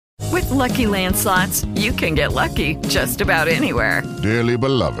Lucky Land Slots, you can get lucky just about anywhere. Dearly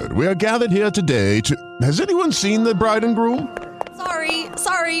beloved, we are gathered here today to... Has anyone seen the bride and groom?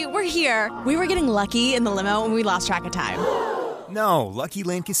 Sorry, we're here. We were getting lucky in the limo and we lost track of time. No, Lucky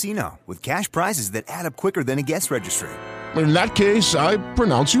Land Casino, with cash prizes that add up quicker than a guest registry. In that case, I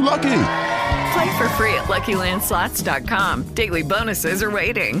pronounce you lucky. Play for free at LuckyLandSlots.com. Daily bonuses are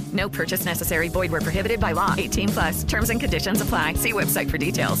waiting. No purchase necessary. Void where prohibited by law. 18+. Terms and conditions apply. See website for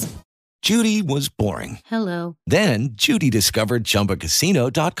details. Judy was boring. Hello. Then Judy discovered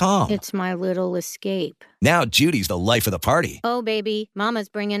ChumbaCasino.com. It's my little escape. Now Judy's the life of the party. Oh, baby, mama's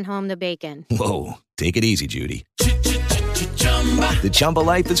bringing home the bacon. Whoa, take it easy, Judy. The Chumba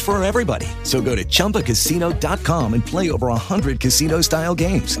life is for everybody. So go to ChumbaCasino.com and play over 100 casino-style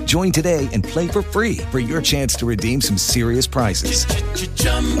games. Join today and play for free for your chance to redeem some serious prizes.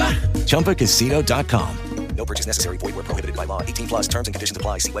 ChumbaCasino.com. No purchase necessary. Void where prohibited by law. 18+. Terms and conditions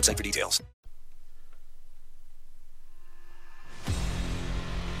apply. See website for details.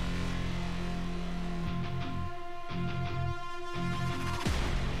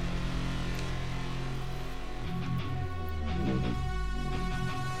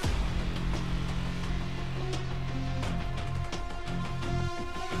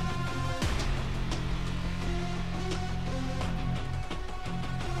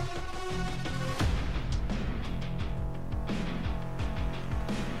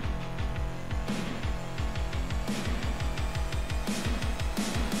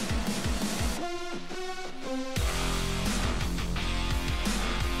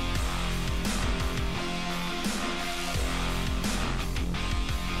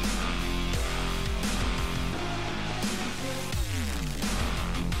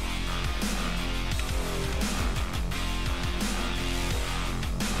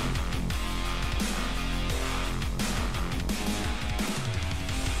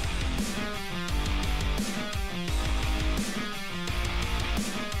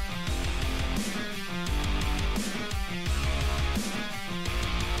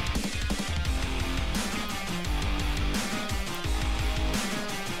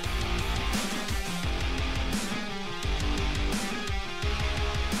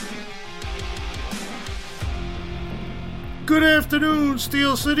 Good afternoon,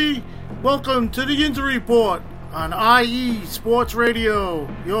 Steel City. Welcome to the Yinzer Report on IE Sports Radio,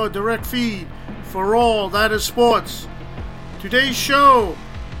 your direct feed for all that is sports. Today's show,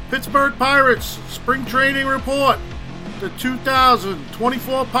 Pittsburgh Pirates Spring Training Report. The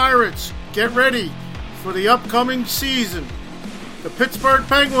 2024 Pirates get ready for the upcoming season. The Pittsburgh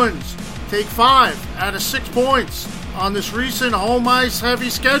Penguins take 5 out of 6 points on this recent home ice heavy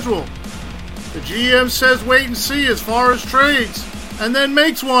schedule. The GM says wait and see as far as trades, and then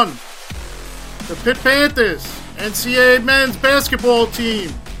makes one. The Pitt Panthers, NCAA men's basketball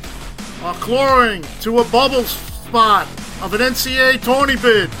team, are clawing to a bubble spot of an NCAA tourney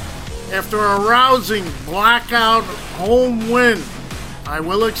bid after a rousing blackout home win. I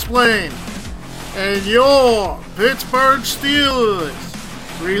will explain. And your Pittsburgh Steelers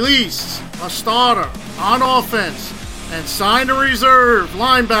released a starter on offense and signed a reserve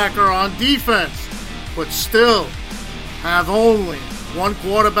linebacker on defense, but still have only one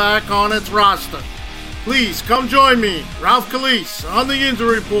quarterback on its roster. Please come join me, Ralph Calise, on the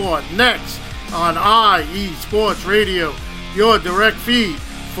Yinzer Report next on IE Sports Radio, your direct feed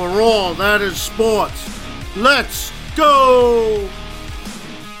for all that is sports. Let's go!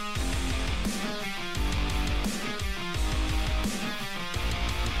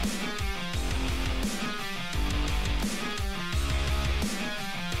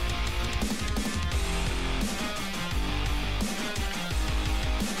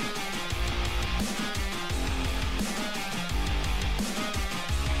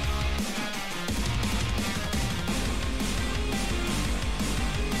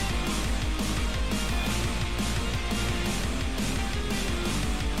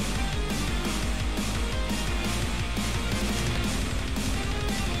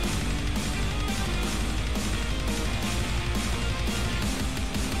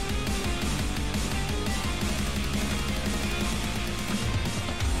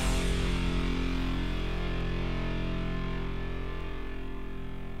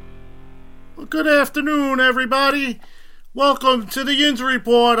 Good afternoon, everybody. Welcome to the Yinzer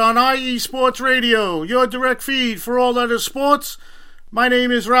Report on IE Sports Radio, your direct feed for all that is sports. My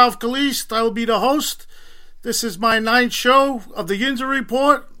name is Ralph Calise. I will be the host. This is my 9th show of the Yinzer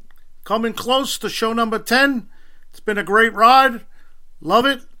Report, coming close to show number 10. It's been a great ride. Love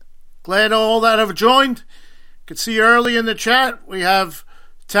it. Glad all that have joined. You can see early in the chat, we have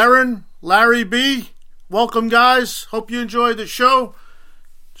Terran, Larry B. Welcome, guys. Hope you enjoyed the show.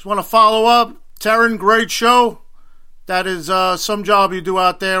 Just want to follow up. Terran, great show. That is some job you do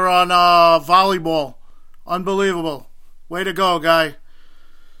out there on volleyball. Unbelievable. Way to go, guy.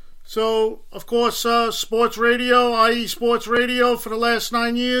 So, of course, sports radio, IE Sports Radio for the last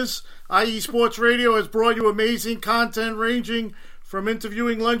 9 years. IE Sports Radio has brought you amazing content ranging from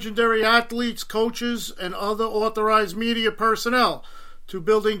interviewing legendary athletes, coaches, and other authorized media personnel to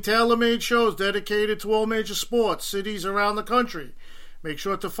building tailor-made shows dedicated to all major sports, cities around the country. Make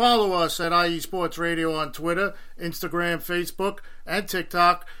sure to follow us at IE Sports Radio on Twitter, Instagram, Facebook, and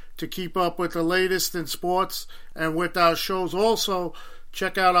TikTok to keep up with the latest in sports and with our shows. Also,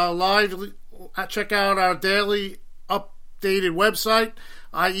 check out our daily updated website,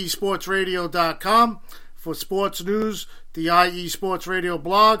 iesportsradio.com, for sports news, the IE Sports Radio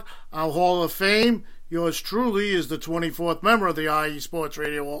blog, our Hall of Fame. Yours truly is the 24th member of the IE Sports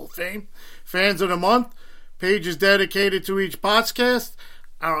Radio Hall of Fame. Fans of the Month, pages dedicated to each podcast,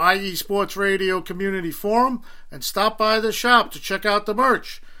 our IE Sports Radio Community Forum, and stop by the shop to check out the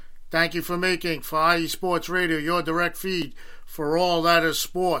merch. Thank you for making for IE Sports Radio your direct feed for all that is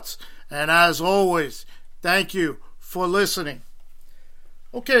sports. And as always, thank you for listening.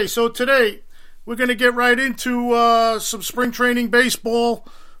 Okay, so today we're going to get right into some spring training baseball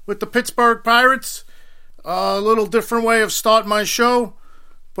with the Pittsburgh Pirates. A little different way of starting my show,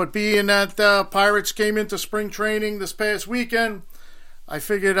 but being that the Pirates came into spring training this past weekend, I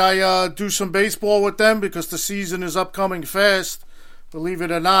figured I'd do some baseball with them because the season is upcoming fast. Believe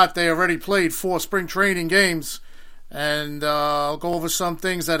it or not, they already played 4 spring training games, and I'll go over some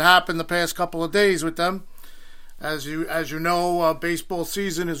things that happened the past couple of days with them. As you know, baseball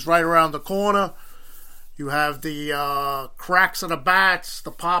season is right around the corner. You have the cracks of the bats,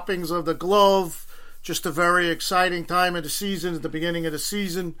 the poppings of the glove. Just a very exciting time of the season, at the beginning of the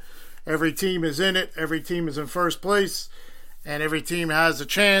season. Every team is in it. Every team is in first place. And every team has a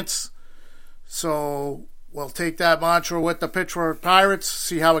chance. So we'll take that mantra with the Pittsburgh Pirates,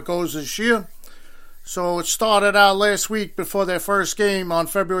 see how it goes this year. So it started out last week before their first game on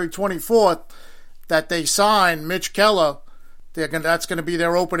February 24th that they signed Mitch Keller. That's going to be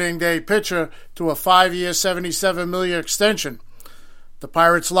their opening day pitcher to a 5-year, $77 million extension. The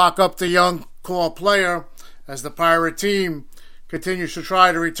Pirates lock up the young core player as the Pirate team continues to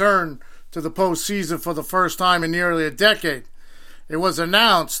try to return to the postseason for the first time in nearly a decade. It was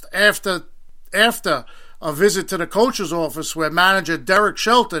announced after a visit to the coach's office where manager Derek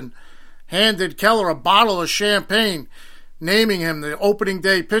Shelton handed Keller a bottle of champagne, naming him the opening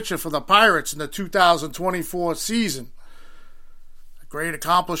day pitcher for the Pirates in the 2024 season. A great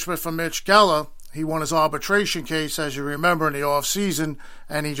accomplishment for Mitch Keller. He won his arbitration case, as you remember, in the offseason,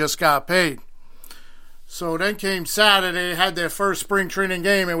 and he just got paid. So then came Saturday, had their first spring training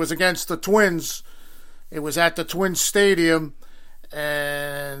game. It was against the Twins. It was at the Twins Stadium,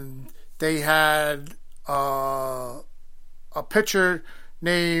 and they had a pitcher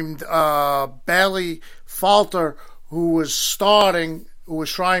named Bailey Falter who was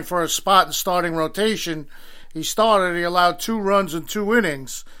trying for a spot in starting rotation. He started. He allowed 2 runs in 2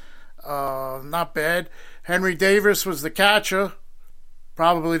 innings. Not bad. Henry Davis was the catcher,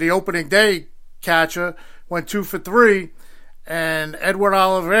 probably the opening day catcher, went 2 for 3, and Edward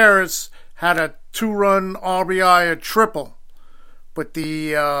Olivares had a 2-run RBI, a triple. But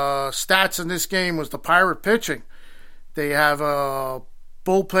the stats in this game was the Pirate pitching. They have a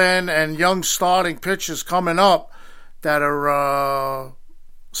bullpen and young starting pitchers coming up that are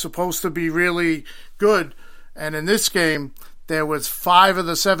supposed to be really good. And in this game, there was 5 of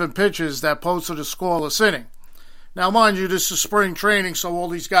the 7 pitchers that posted a scoreless inning. Now, mind you, this is spring training, so all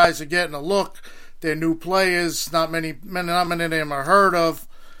these guys are getting a look. They're new players. Not many of them are heard of.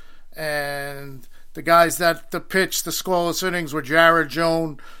 And the guys that pitched the scoreless innings were Jared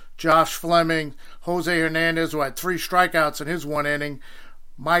Jones, Josh Fleming, Jose Hernandez, who had 3 strikeouts in his 1 inning,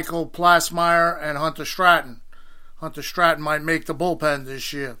 Michael Plasmeyer, and Hunter Stratton. Hunter Stratton might make the bullpen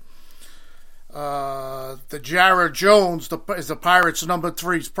this year. The Jared Jones is the Pirates' number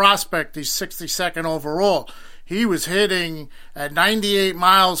 3 prospect. He's 62nd overall. He was hitting at 98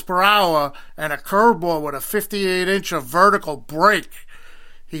 miles per hour and a curveball with a 58-inch vertical break.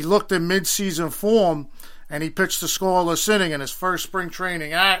 He looked in mid-season form, and he pitched a scoreless inning in his first spring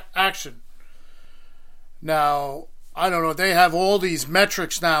training action. Now, I don't know, they have all these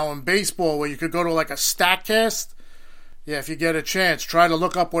metrics now in baseball where you could go to like a StatCast. Yeah, if you get a chance, try to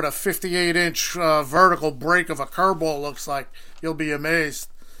look up what a 58-inch vertical break of a curveball looks like. You'll be amazed.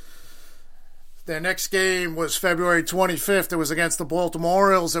 Their next game was February 25th. It was against the Baltimore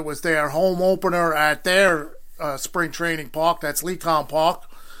Orioles. It was their home opener at their spring training park. That's Lecom Park.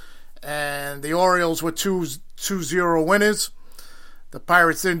 And the Orioles were 2-0 winners. The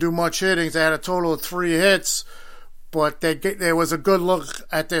Pirates didn't do much hitting. They had a total of 3 hits, but there was a good look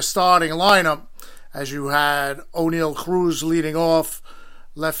at their starting lineup, as you had O'Neill Cruz leading off,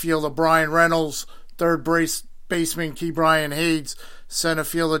 left fielder Brian Reynolds, third baseman Key Brian Hayes, center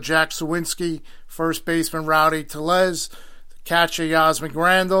fielder Jack Sawinski, first baseman Rowdy Tellez, catcher Yasmin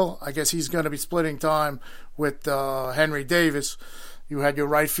Grandal. I guess he's going to be splitting time with Henry Davis. You had your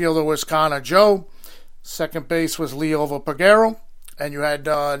right fielder was Connor Joe, second base was Leo Pagero, and you had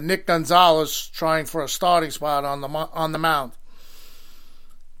Nick Gonzalez trying for a starting spot on the mound.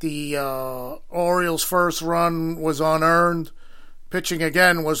 The Orioles' first run was unearned. Pitching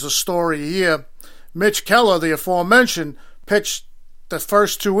again was the story here. Mitch Keller, the aforementioned, pitched the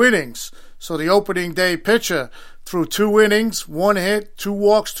first 2 innings. So the opening day pitcher threw 2 innings, 1 hit, 2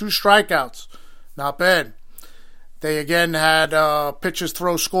 walks, 2 strikeouts. Not bad. They again had pitchers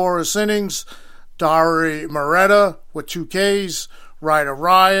throw scoreless innings. Dari Moreta with 2 Ks. Ryder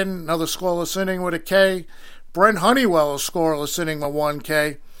Ryan, another scoreless inning with a K. Brent Honeywell, a scoreless inning with 1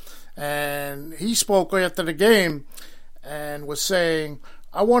 K. And he spoke after the game and was saying,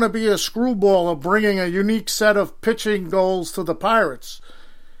 I want to be a screwballer bringing a unique set of pitching goals to the Pirates.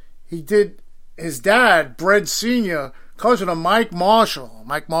 His dad, Brett Sr., cousin of Mike Marshall.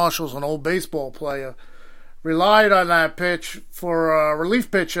 Mike Marshall's an old baseball player. Relied on that pitch for a relief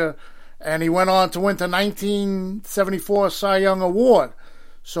pitcher, and he went on to win the 1974 Cy Young Award.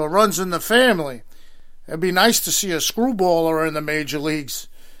 So it runs in the family. It'd be nice to see a screwballer in the major leagues.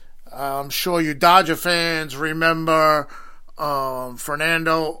 I'm sure you Dodger fans remember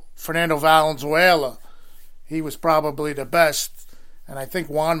Fernando Valenzuela. He was probably the best. And I think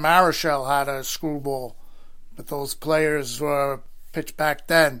Juan Marichal had a screwball. But those players were pitched back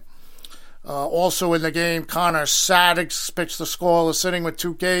then. Also in the game, Connor Sadix pitched the scoreless inning with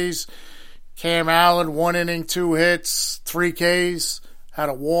 2 Ks. Cam Allen, 1 inning, 2 hits, 3 Ks, had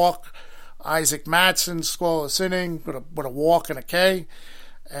a walk. Isaac Matson, scoreless inning with a walk and a K.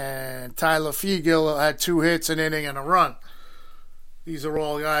 And Tyler Fegill had 2 hits, an inning, and a run. These are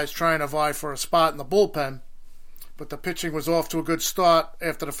all guys trying to vie for a spot in the bullpen. But the pitching was off to a good start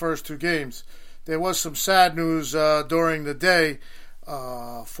after the first 2 games. There was some sad news during the day.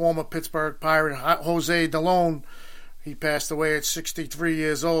 Former Pittsburgh Pirate Jose Delone, he passed away at 63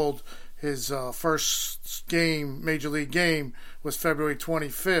 years old. His first game, Major League game, was February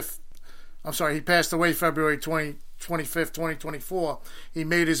 25th. I'm sorry, he passed away February 25th, 2024. He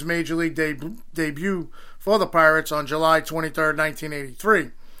made his Major League debut for the Pirates on July 23rd, 1983.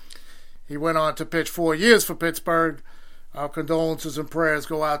 He went on to pitch 4 years for Pittsburgh. Our condolences and prayers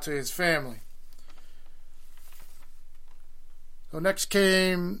go out to his family. So next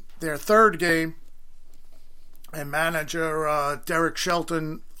came their third game, and manager Derek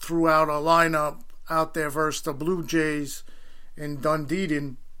Shelton threw out a lineup out there versus the Blue Jays in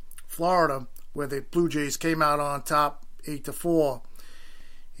Dunedin, Florida, where the Blue Jays came out on top 8-4.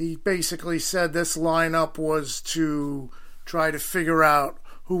 He basically said this lineup was to try to figure out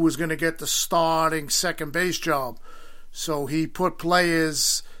who was going to get the starting second base job. So he put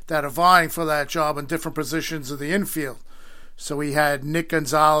players that are vying for that job in different positions of the infield. So he had Nick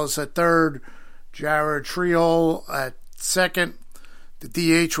Gonzalez at third, Jared Triol at second.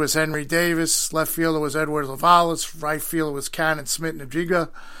 The DH was Henry Davis. Left fielder was Edward Lavalas. Right fielder was Cannon Smith Najiga.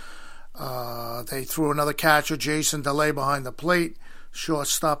 They threw another catcher, Jason DeLay, behind the plate.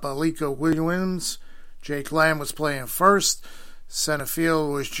 Shortstop Alika Williams. Jake Lamb was playing first. Center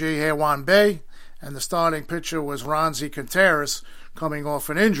field was Jay Hewan Bay. And the starting pitcher was Ronzi Contreras, coming off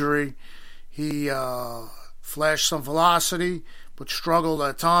an injury. He flashed some velocity, but struggled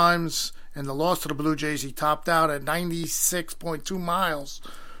at times. In the loss to the Blue Jays, he topped out at 96.2 miles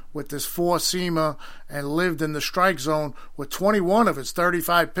with this four-seamer and lived in the strike zone with 21 of his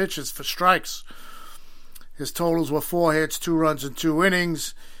 35 pitches for strikes. His totals were 4 hits, 2 runs, and 2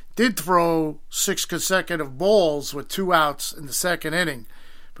 innings. Did throw 6 consecutive balls with 2 outs in the second inning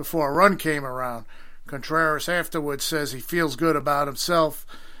before a run came around. Contreras afterwards says he feels good about himself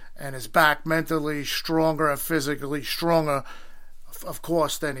and is back mentally stronger and physically stronger, of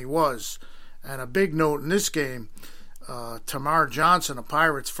course, than he was. And a big note in this game, Tamar Johnson, a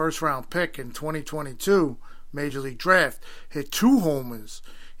Pirates first-round pick in 2022 Major League Draft, hit 2 homers.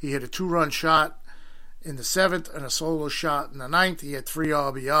 He hit a 2-run shot in the 7th and a solo shot in the 9th. He had 3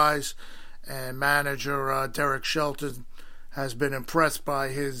 RBIs, and manager Derek Shelton has been impressed by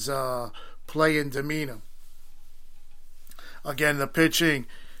his play and demeanor. Again, the pitching,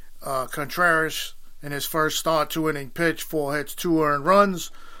 Contreras in his first start, 2-inning pitch, 4 hits, 2 earned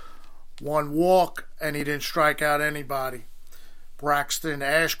runs, 1 walk, and he didn't strike out anybody. Braxton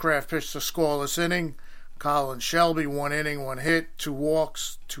Ashcraft pitched a scoreless inning. Colin Shelby, 1 inning, 1 hit, 2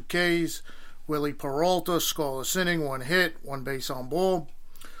 walks, 2 Ks. Willie Peralta, scoreless inning, 1 hit, 1 base on ball.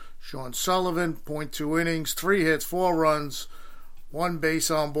 Sean Sullivan, 0.2 innings, 3 hits, 4 runs, 1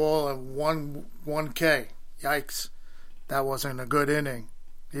 base on ball, and 1 K. Yikes. That wasn't a good inning.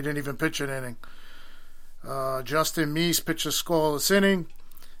 He didn't even pitch an inning. Justin Meese pitched a scoreless inning,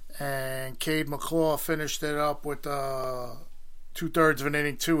 and Cade McClaw finished it up with 2/3 of an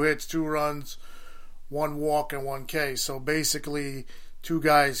inning, 2 hits, 2 runs, 1 walk, and 1 K. So basically, 2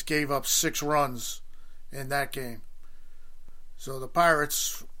 guys gave up 6 runs in that game. So the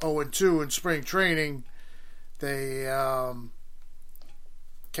Pirates 0-2 in spring training. They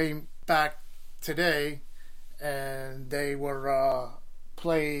came back today, and they were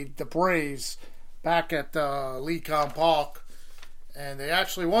played the Braves back at Lecom Park, and they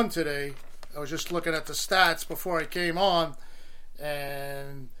actually won today. I was just looking at the stats before I came on,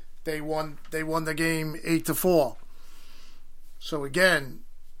 and they won the game 8-4. So again,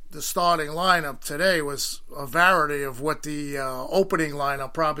 the starting lineup today was a variety of what the opening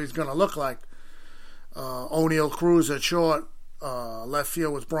lineup probably is going to look like. O'Neill Cruz at short, left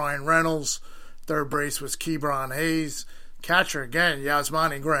field was Brian Reynolds, third base was Kebron Hayes, catcher again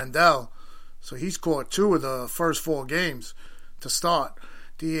Yasmani Grandal. So he's caught 2 of the first 4 games to start.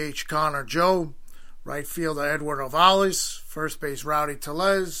 DH Connor Joe, right fielder Edward Ovales, first base Rowdy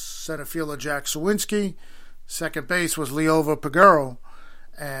Tellez, center fielder Jack Sawinski, second base was Leova Paguro,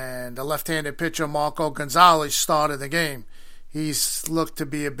 and the left-handed pitcher Marco Gonzalez started the game. He's looked to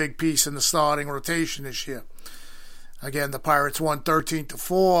be a big piece in the starting rotation this year. Again, the Pirates won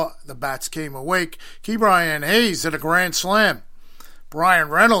 13-4. The bats came awake. Kebron Hayes hit a grand slam. Brian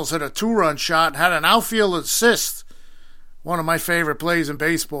Reynolds hit a 2-run shot, had an outfield assist. One of my favorite plays in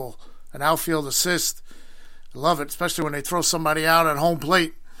baseball, an outfield assist. I love it, especially when they throw somebody out at home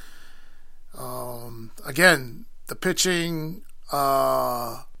plate. Again, the pitching,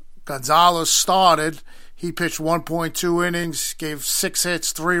 Gonzalez started. He pitched 1.2 innings, gave 6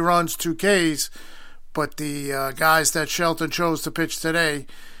 hits, 3 runs, 2 Ks. But the guys that Shelton chose to pitch today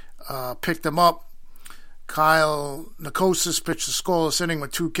picked him up. Kyle Nicosis pitched a scoreless inning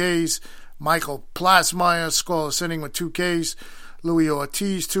with 2 Ks. Michael Plasmeyer, scoreless inning with 2 Ks. Louis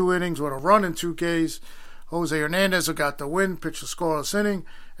Ortiz, 2 innings with a run and 2 Ks. Jose Hernandez, who got the win, pitched a scoreless inning.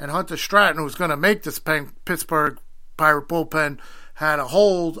 And Hunter Stratton, who was going to make this Pittsburgh Pirate bullpen, had a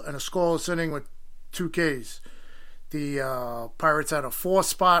hold and a scoreless inning with 2 Ks. The Pirates had a 4th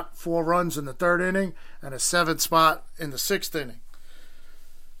spot, 4 runs in the 3rd inning, and a 7th spot in the 6th inning.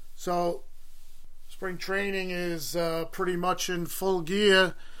 So spring training is pretty much in full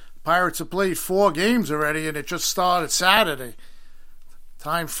gear. Pirates have played 4 games already, and it just started Saturday.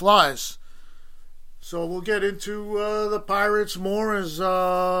 Time flies. So we'll get into the Pirates more as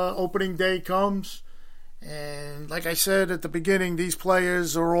opening day comes. And like I said at the beginning, these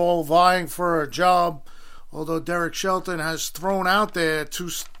players are all vying for a job, although Derek Shelton has thrown out there two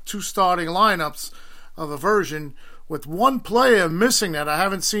starting lineups of a version with one player missing that I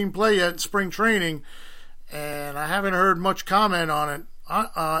haven't seen play yet in spring training, and I haven't heard much comment on it.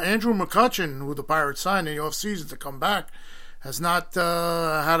 Andrew McCutchen, who the Pirates signed in the offseason to come back, has not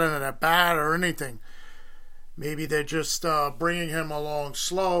had an at-bat or anything. Maybe they're just bringing him along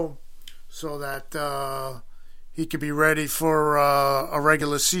slow so that he could be ready for a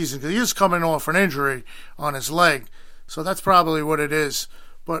regular season. Because he is coming off an injury on his leg. So that's probably what it is.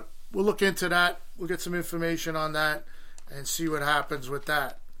 But we'll look into that. We'll get some information on that and see what happens with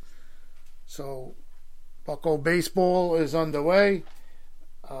that. So Bucko Baseball is underway.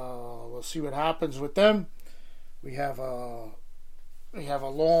 We'll see what happens with them. We have a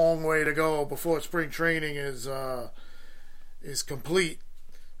long way to go before spring training is complete.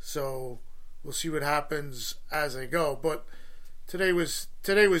 So we'll see what happens as they go. But today was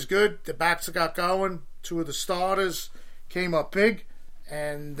good. The bats got going. 2 of the starters came up big,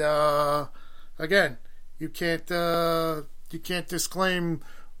 and again, you can't disclaim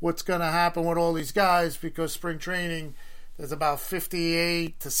what's going to happen with all these guys because spring training, there's about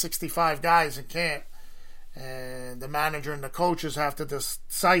 58 to 65 guys in camp. And the manager and the coaches have to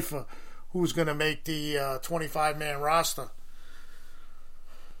decipher who's going to make the 25-man roster.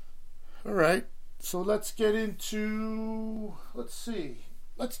 All right, so let's get into, let's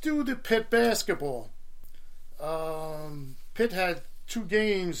do the Pitt basketball. Pitt had 2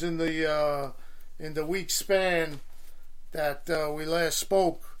 games in the week span that we last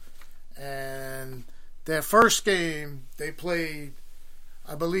spoke, and their first game they played,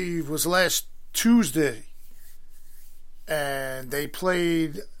 I believe, was last Tuesday. And they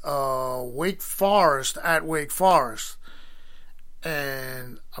played Wake Forest at Wake Forest.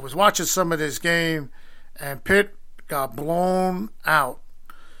 And I was watching some of this game, and Pitt got blown out.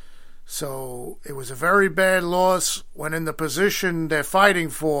 So it was a very bad loss when in the position they're fighting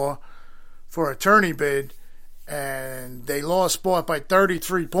for a tourney bid, and they lost by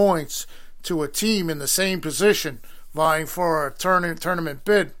 33 points to a team in the same position vying for a tournament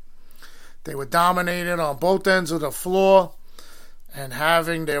bid. They were dominated on both ends of the floor and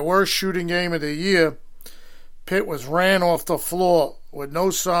having their worst shooting game of the year. Pitt was ran off the floor with no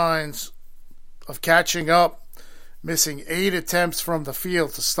signs of catching up, missing 8 attempts from the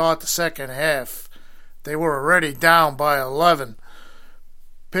field to start the second half. They were already down by 11.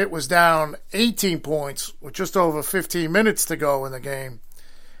 Pitt was down 18 points with just over 15 minutes to go in the game,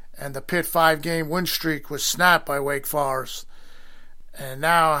 and the Pitt 5-game win streak was snapped by Wake Forest. And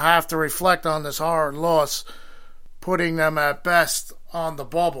now I have to reflect on this hard loss, putting them at best on the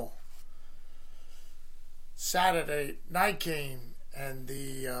bubble. Saturday night came, and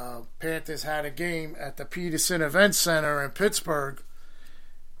the Panthers had a game at the Peterson Event Center in Pittsburgh,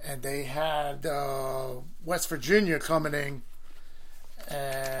 and they had West Virginia coming in,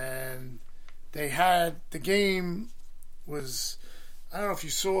 and they had, the game was, I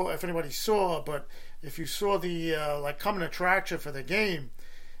don't know if anybody saw, but if you saw the coming attraction for the game,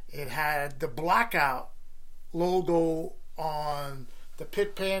 it had the blackout logo on the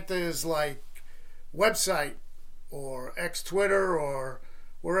Pitt Panthers website or Twitter or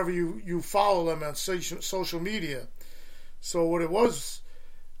wherever you follow them on social media. So what it was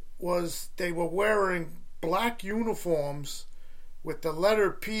they were wearing black uniforms with the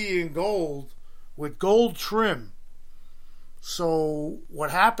letter P in gold with gold trim. So what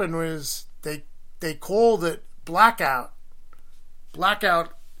happened was they called it blackout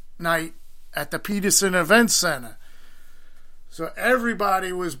night at the Peterson Event Center. So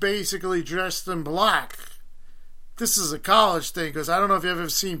everybody was basically dressed in black. This is a college thing, because I don't know if you've ever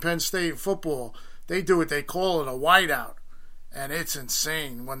seen Penn State football. They do it, they call it a whiteout. And it's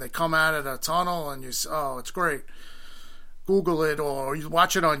insane. When they come out of the tunnel and it's great. Google it or you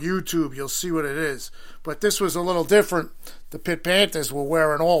watch it on YouTube, you'll see what it is. But this was a little different. The Pitt Panthers were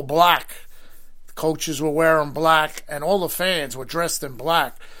wearing all black. The coaches were wearing black, and all the fans were dressed in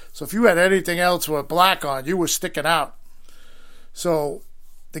black. So if you had anything else with black on, you were sticking out. So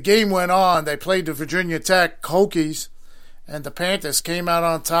the game went on. They played the Virginia Tech Hokies, and the Panthers came out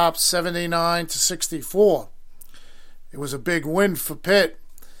on top 79-64. It was a big win for Pitt.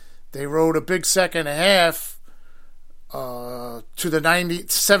 They rode a big second half to the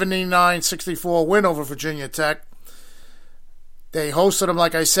 79-64 win over Virginia Tech. They hosted them,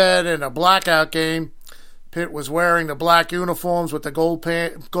 like I said, in a blackout game. Pitt was wearing the black uniforms with the gold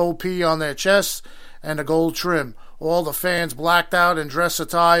P on their chests and the gold trim. All the fans blacked out in dress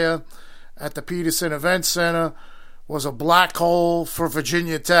attire at the Peterson Event Center. Was a black hole for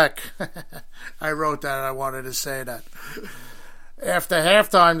Virginia Tech. I wrote that. I wanted to say that. After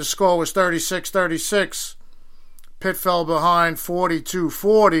halftime, the score was 36-36. Pitt fell behind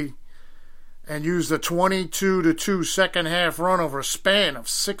 42-40 and used a 22-2 second half run over a span of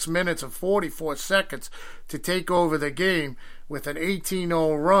 6 minutes and 44 seconds to take over the game with an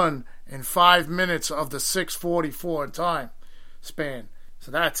 18-0 run in 5 minutes of the 6:44 time span.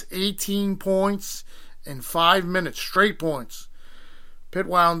 So that's 18 points in 5 minutes, straight points. Pitt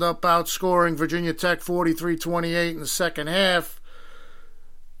wound up outscoring Virginia Tech 43-28 in the second half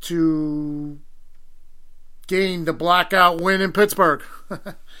to gain the blackout win in Pittsburgh.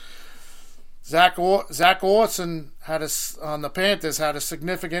 Zach Orson on the Panthers had a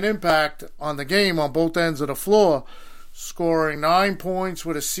significant impact on the game on both ends of the floor, scoring 9 points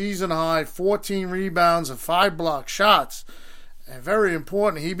with a season-high 14 rebounds and 5 block shots. And very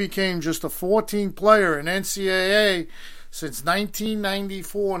important, he became just the 14th player in NCAA since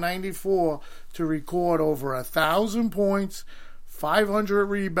 1994 to record over 1,000 points, 500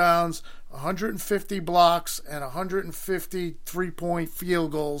 rebounds, 150 blocks, and 150 three-point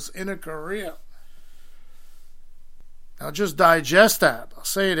field goals in a career. Now just digest that. I'll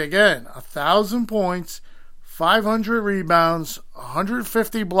say it again. 1,000 points, 500 rebounds,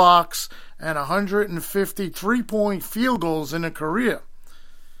 150 blocks, and 150 three-point field goals in a career.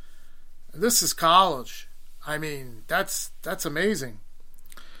 This is college. I mean, that's amazing.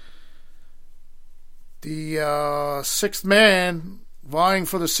 The sixth man, vying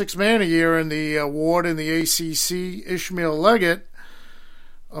for the sixth man a year in the award in the ACC, Ishmael Leggett,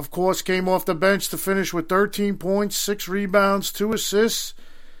 of course, came off the bench to finish with 13 points, 6 rebounds, 2 assists,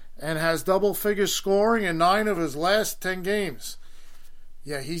 and has double-figure scoring in 9 of his last 10 games.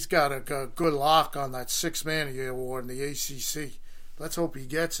 Yeah, he's got a good lock on that sixth man a year award in the ACC. Let's hope he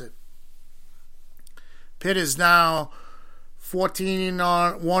gets it. Pitt is now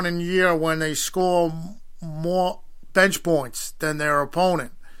 14-1 in year when they score more bench points than their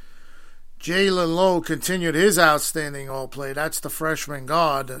opponent. Jalen Lowe continued his outstanding all-play. That's the freshman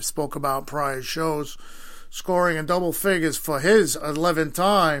guard I spoke about in prior shows, scoring in double figures for his 11th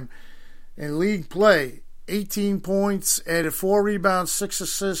time in league play. 18 points, added 4 rebounds, 6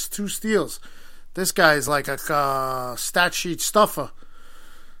 assists, 2 steals. This guy's like a stat sheet stuffer.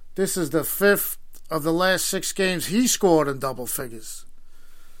 This is the 5th of the last 6 games he scored in double figures.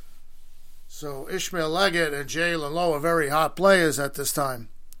 So Ishmael Leggett and Jalen Lowe are very hot players at this time.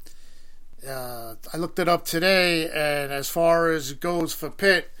 I looked it up today, and as far as it goes for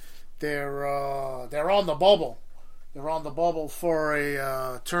Pitt, they're on the bubble. They're on the bubble for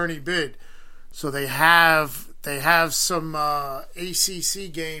a tourney bid. So they have some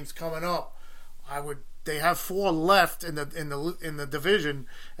ACC games coming up. They have 4 left in the division,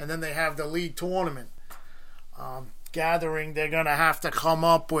 and then they have the league tournament. Gathering, they're gonna have to come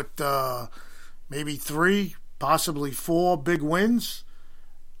up with maybe 3, possibly 4 big wins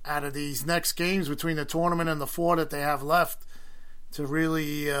out of these next games between the tournament and the 4 that they have left to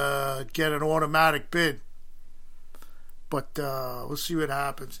really get an automatic bid. But we'll see what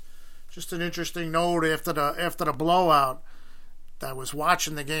happens. Just an interesting note after the blowout. I was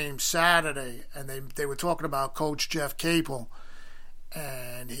watching the game Saturday, and they were talking about Coach Jeff Capel,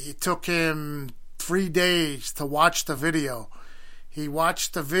 and it took him 3 days to watch the video. He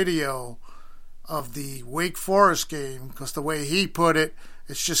watched the video of the Wake Forest game because the way he put it,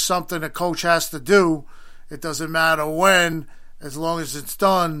 it's just something a coach has to do. It doesn't matter when, as long as it's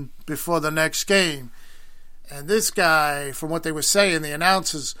done before the next game. And this guy, from what they were saying, the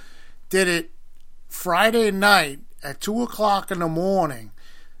announcers did it Friday night at 2 o'clock in the morning.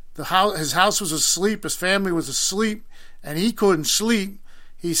 His house was asleep, his family was asleep, and he couldn't sleep.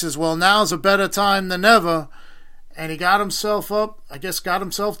 He says, well, now's a better time than ever. And he got himself up, got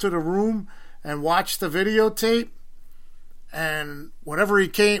himself to the room and watched the videotape. And whatever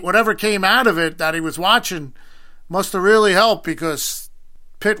came out of it that he was watching must have really helped, because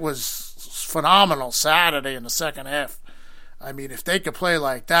Pitt was phenomenal Saturday in the second half. I mean, if they could play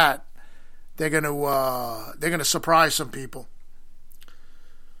like that, they're gonna surprise some people.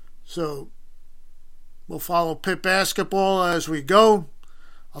 So we'll follow Pitt basketball as we go.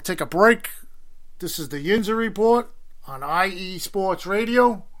 I'll take a break. This is the Yinzer Report on IE Sports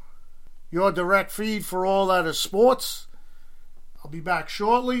Radio, your direct feed for all that is sports. I'll be back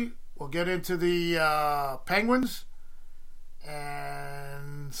shortly. We'll get into the Penguins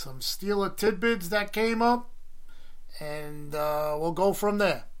and some Steeler tidbits that came up, and we'll go from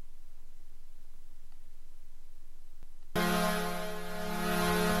there.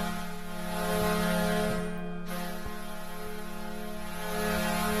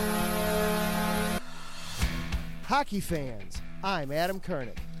 Hockey fans, I'm Adam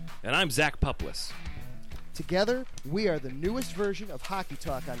Kernick. And I'm Zach Puplis. Together, we are the newest version of Hockey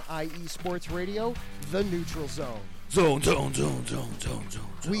Talk on IE Sports Radio, The Neutral Zone. Zone.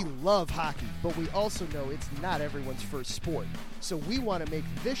 We love hockey, but we also know it's not everyone's first sport. So we want to make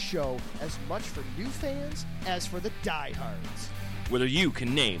this show as much for new fans as for the diehards. Whether you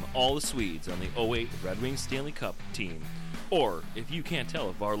can name all the Swedes on the 08 Red Wings Stanley Cup team, or if you can't tell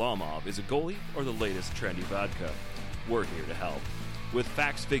if Varlamov is a goalie or the latest trendy vodka, we're here to help. With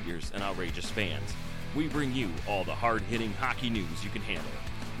facts, figures, and outrageous fans, we bring you all the hard-hitting hockey news you can handle,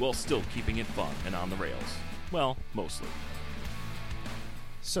 while still keeping it fun and on the rails. Well, mostly.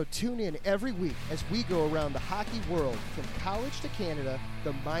 So tune in every week as we go around the hockey world, from college to Canada,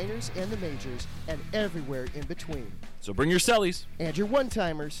 the minors and the majors, and everywhere in between. So bring your cellies. And your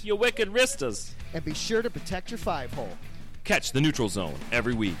one-timers. Your wicked wristas. And be sure to protect your 5-hole. Catch the Neutral Zone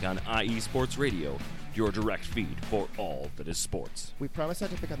every week on IE Sports Radio, your direct feed for all that is sports. We promise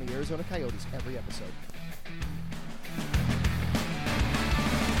not to pick on the Arizona Coyotes every episode.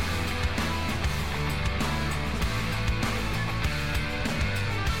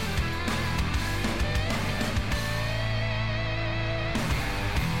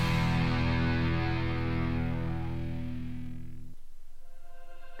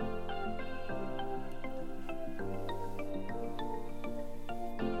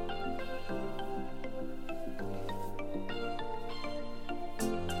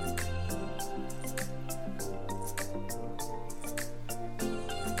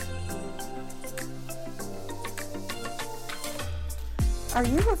 Are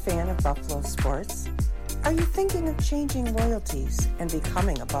you a fan of Buffalo sports? Are you thinking of changing loyalties and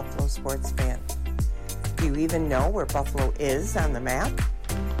becoming a Buffalo sports fan? Do you even know where Buffalo is on the map?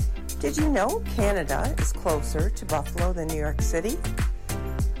 Did you know Canada is closer to Buffalo than New York City?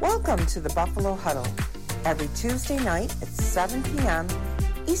 Welcome to the Buffalo Huddle, every Tuesday night at 7 p.m.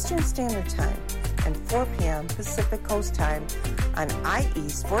 Eastern Standard Time and 4 p.m. Pacific Coast Time on IE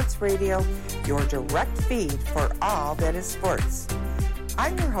Sports Radio, your direct feed for all that is sports.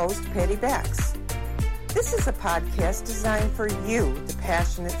 I'm your host, Patty Bax. This is a podcast designed for you, the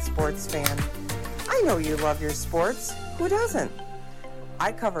passionate sports fan. I know you love your sports. Who doesn't?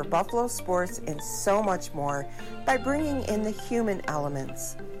 I cover Buffalo sports and so much more by bringing in the human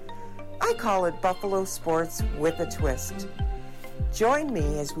elements. I call it Buffalo Sports with a Twist. Join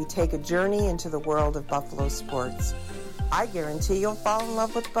me as we take a journey into the world of Buffalo sports. I guarantee you'll fall in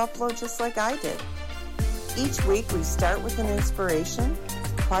love with Buffalo just like I did. Each week we start with an inspiration,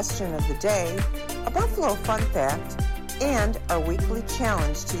 question of the day, a Buffalo fun fact, and our weekly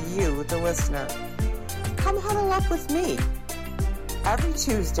challenge to you, the listener. Come huddle up with me. Every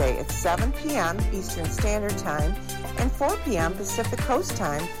Tuesday at 7 p.m. Eastern Standard Time and 4 p.m. Pacific Coast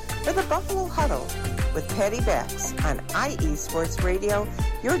Time for the Buffalo Huddle with Patty Bax on IE Sports Radio,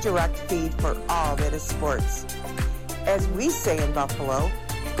 your direct feed for all that is sports. As we say in Buffalo,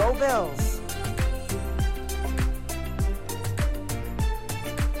 go Bills!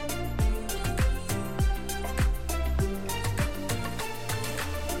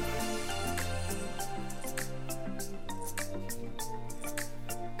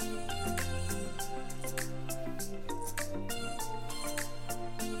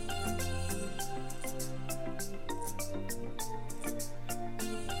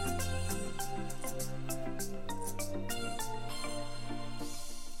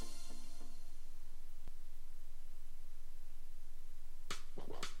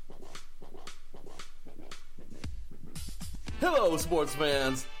 Hello, sports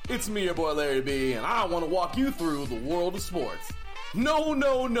fans. It's me, your boy Larry B, and I want to walk you through the world of sports. No,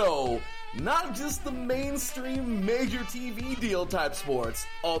 not just the mainstream major TV deal type sports,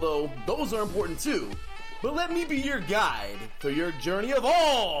 although those are important too. But let me be your guide through your journey of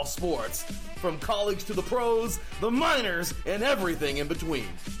all sports, from college to the pros, the minors, and everything in between.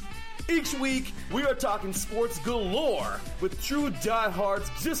 Each week, we are talking sports galore with true diehards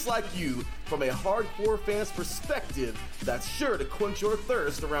just like you from a hardcore fan's perspective that's sure to quench your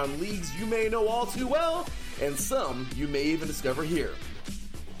thirst around leagues you may know all too well and some you may even discover here.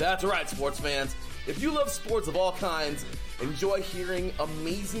 That's right, sports fans. If you love sports of all kinds, enjoy hearing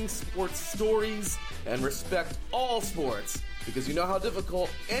amazing sports stories, and respect all sports because you know how difficult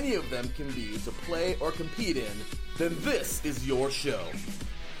any of them can be to play or compete in, then this is your show.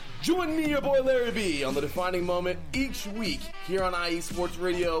 Join me, your boy Larry B, on the defining moment each week here on IE Sports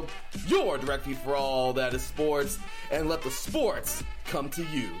Radio, your direct feed for all that is sports, and let the sports come to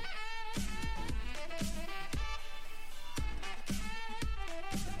you.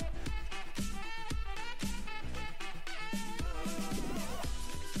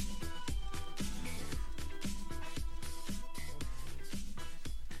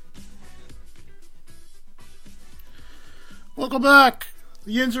 Welcome back.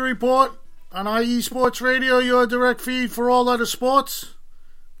 The Yinzer Report on IE Sports Radio, your direct feed for all other sports.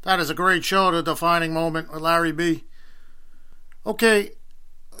 That is a great show, The Defining Moment with Larry B. Okay,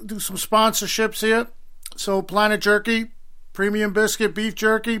 do some sponsorships here. So, Planet Jerky, premium biscuit beef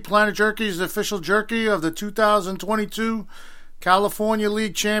jerky. Planet Jerky is the official jerky of the 2022 California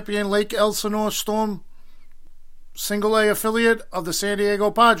League champion Lake Elsinore Storm Single A affiliate of the San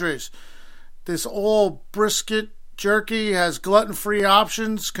Diego Padres. This all brisket jerky has gluten-free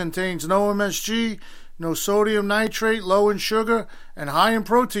options, contains no MSG, no sodium nitrate, low in sugar, and high in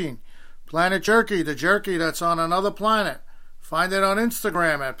protein. Planet Jerky, the jerky that's on another planet. Find it on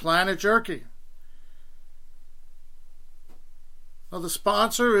Instagram at Planet Jerky. Another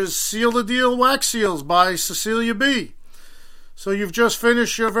sponsor is Seal the Deal Wax Seals by Cecilia B. So you've just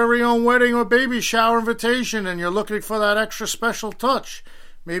finished your very own wedding or baby shower invitation and you're looking for that extra special touch.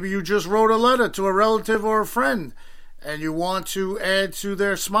 Maybe you just wrote a letter to a relative or a friend and you want to add to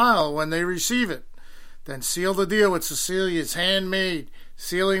their smile when they receive it. Then seal the deal with Cecilia's handmade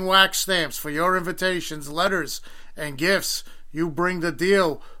sealing wax stamps for your invitations, letters, and gifts. You bring the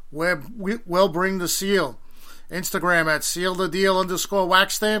deal, we'll bring the seal. Instagram at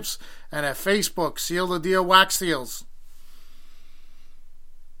SealTheDeal_wax stamps and at Facebook, Seal the Deal Wax Seals.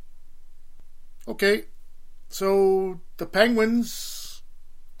 Okay, so the Penguins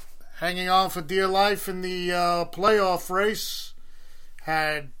hanging on for dear life in the playoff race.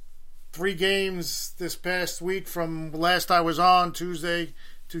 Had 3 games this past week from last I was on, Tuesday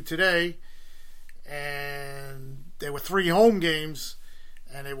to today. And there were 3 home games.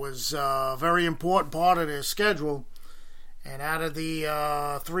 And it was a very important part of their schedule. And out of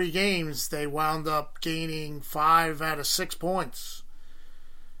the 3 games, they wound up gaining 5 out of 6 points.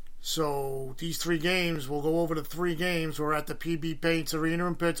 So these 3 games, we'll go over the 3 games. We're at the PB Paints Arena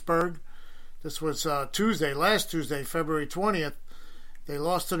in Pittsburgh. This was last Tuesday, February 20th. They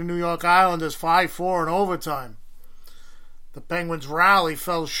lost to the New York Islanders 5-4 in overtime. The Penguins' rally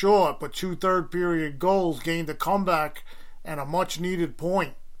fell short, but 2 third-period goals gained a comeback and a much-needed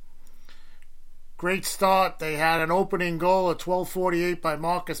point. Great start. They had an opening goal at 12:48 by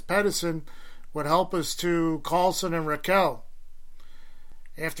Marcus Pettersson with helpers to Carlson and Raquel.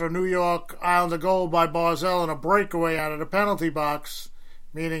 After a New York Islander goal by Barzell and a breakaway out of the penalty box,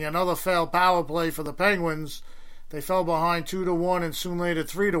 meaning another failed power play for the Penguins, they fell behind 2-1 and soon later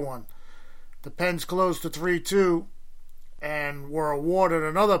 3-1. The Pens closed to 3-2 and were awarded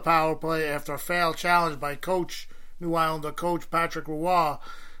another power play after a failed challenge by New Islander coach Patrick Roy,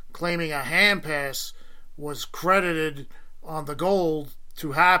 claiming a hand pass was credited on the goal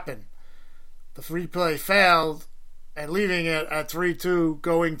to happen. The free play failed, and leaving it at 3-2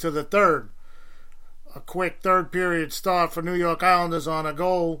 going to the third. A quick third-period start for New York Islanders on a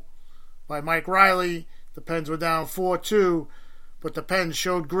goal by Mike Riley. The Pens were down 4-2, but the Pens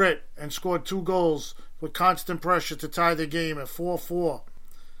showed grit and scored 2 goals with constant pressure to tie the game at 4-4.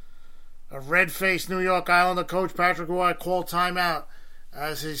 A red-faced New York Islander coach Patrick Roy called timeout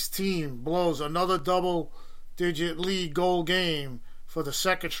as his team blows another double-digit lead goal game for the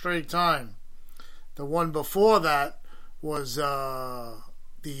second straight time. The one before that was the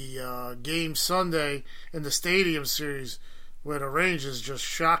game Sunday in the Stadium Series where the Rangers just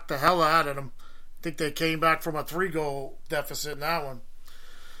shocked the hell out of them. I think they came back from a 3-goal deficit in that one.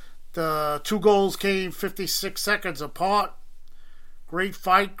 The 2 goals came 56 seconds apart. Great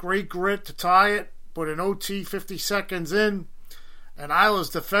fight, great grit to tie it, but in OT 50 seconds in, and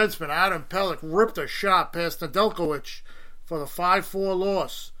Islanders defenseman Adam Pelech ripped a shot past Nedeljkovic for the 5-4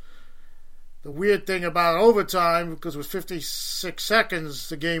 loss. The weird thing about overtime, because it was 56 seconds,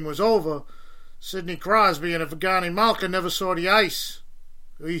 the game was over, Sidney Crosby and Evgeny Malkin never saw the ice.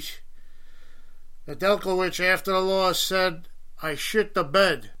 Eesh. Nedeljkovic, after the loss, said, "I shit the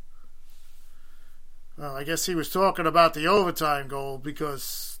bed." Well, I guess he was talking about the overtime goal,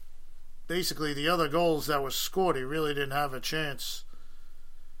 because basically the other goals that were scored, he really didn't have a chance.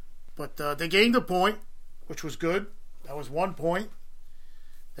 But they gained a point, which was good. That was 1 point.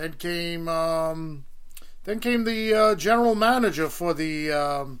 Then came the general manager for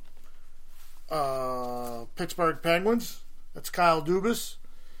the Pittsburgh Penguins. That's Kyle Dubas.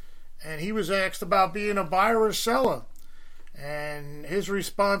 And he was asked about being a buyer or seller. And his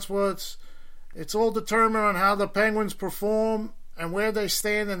response was, "It's all determined on how the Penguins perform and where they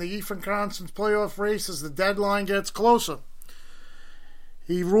stand in the Eastern Conference playoff race as the deadline gets closer."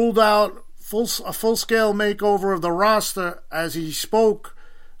 He ruled out a full-scale makeover of the roster as he spoke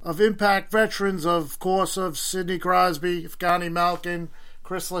of impact veterans, of course, of Sidney Crosby, Evgeny Malkin,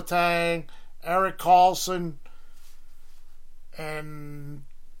 Chris Letang, Erik Karlsson, and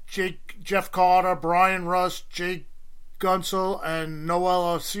Jeff Carter, Brian Rust, Jake Gunsel, and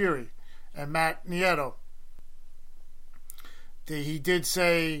Noel Osiri, and Matt Nieto. He did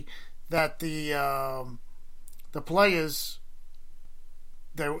say that the players,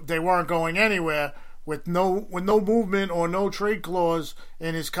 they weren't going anywhere, with no movement or no trade clause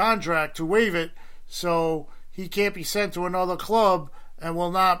in his contract to waive it, so he can't be sent to another club and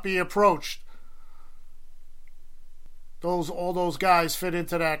will not be approached. All those guys fit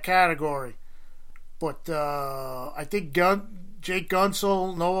into that category. But I think Jake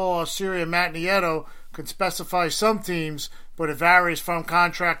Gunsel, Noel Osiri, and Matt Nieto can specify some teams, but it varies from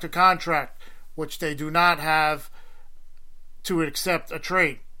contract to contract, which they do not have to accept a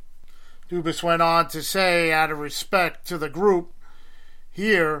trade. Dubas went on to say, out of respect to the group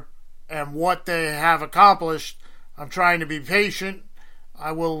here and what they have accomplished, "I'm trying to be patient.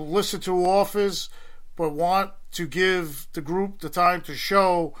 I will listen to offers, but want to give the group the time to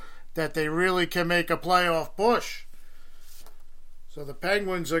show that they really can make a playoff push." So the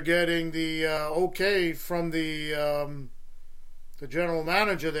Penguins are getting the okay from the general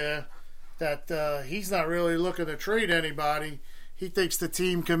manager there that he's not really looking to trade anybody. He thinks the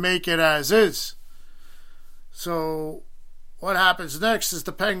team can make it as is. So what happens next is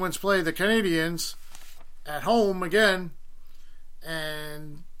the Penguins play the Canadiens at home again,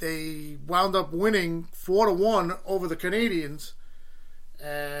 and they wound up winning 4-1 over the Canadiens,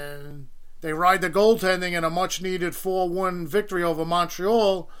 and they ride the goaltending in a much-needed 4-1 victory over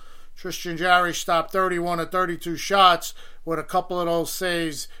Montreal. Tristan Jarry stopped 31 of 32 shots, with a couple of those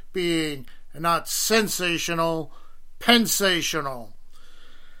saves being not sensational, pensational.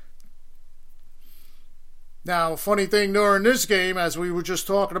 Now, funny thing during this game, as we were just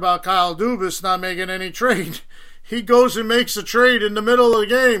talking about Kyle Dubas not making any trade, he goes and makes a trade in the middle of the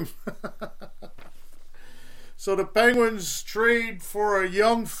game. So the Penguins trade for a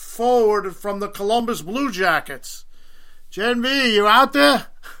young forward from the Columbus Blue Jackets. Gen V, you out there?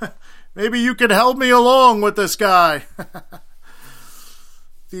 Maybe you could help me along with this guy.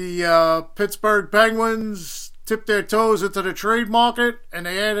 The Pittsburgh Penguins tipped their toes into the trade market, and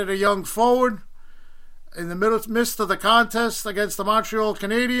they added a young forward in the midst of the contest against the Montreal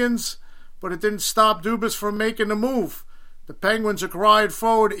Canadiens, but it didn't stop Dubas from making the move. The Penguins acquired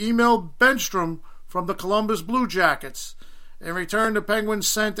forward Emil Bemstrom from the Columbus Blue Jackets. In return, the Penguins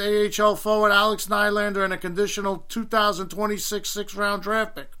sent AHL forward Alex Nylander and a conditional 2026 sixth-round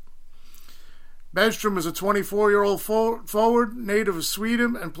draft pick. Bemstrom is a 24-year-old forward, native of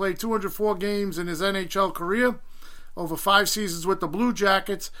Sweden, and played 204 games in his NHL career. Over 5 seasons with the Blue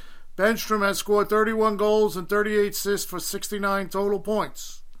Jackets, Bemstrom has scored 31 goals and 38 assists for 69 total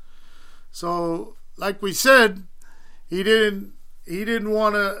points. So, like we said, he didn't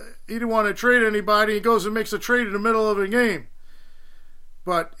want to trade anybody. He goes and makes a trade in the middle of a game.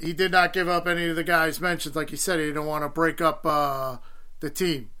 But he did not give up any of the guys mentioned. Like he said, he didn't want to break up the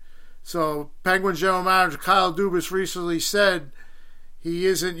team. So Penguins general manager Kyle Dubas recently said he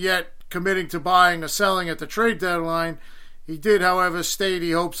isn't yet committing to buying or selling at the trade deadline. He did, however, state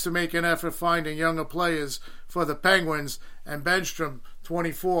he hopes to make an effort finding younger players for the Penguins, and Bemstrom,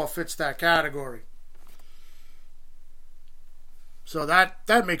 24, fits that category. So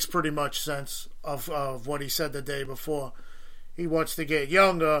that makes pretty much sense of what he said the day before. He wants to get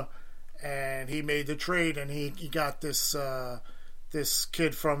younger, and he made the trade, and he got this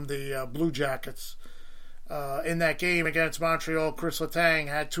kid from the Blue Jackets. In that game against Montreal, Chris Letang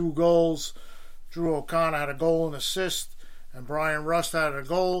had 2 goals. Drew O'Connor had a goal and assist, and Brian Rust had a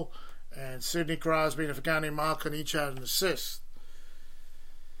goal, and Sidney Crosby and Evgeny Malkin each had an assist.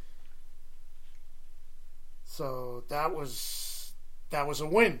 So that was a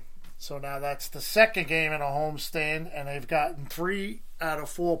win. So now that's the second game in a homestand, and they've gotten 3 out of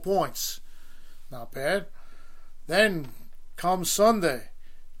 4 points. Not bad. Then comes Sunday,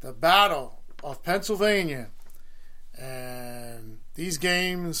 the Battle of Pennsylvania. And these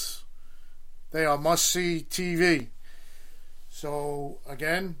games, they are must-see TV. So,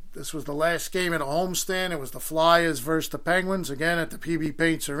 again, this was the last game in a homestand. It was the Flyers versus the Penguins, again at the PB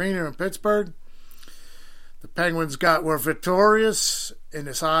Paints Arena in Pittsburgh. The Penguins were victorious in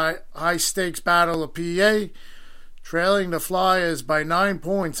this high-stakes battle of PA, trailing the Flyers by 9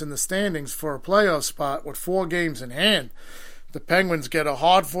 points in the standings for a playoff spot with 4 games in hand. The Penguins get a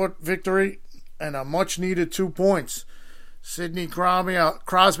hard-fought victory and a much-needed 2 points. Sidney Crosby,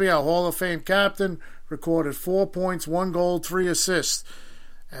 our Hall of Fame captain, recorded 4 points, 1 goal, 3 assists,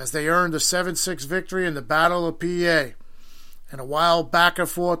 as they earned a 7-6 victory in the Battle of PA. In a wild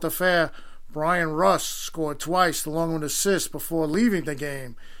back-and-forth affair, Brian Rust scored twice along with an assist before leaving the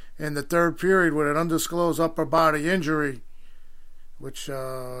game in the third period with an undisclosed upper body injury, which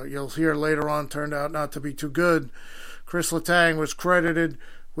you'll hear later on turned out not to be too good. Chris Letang was credited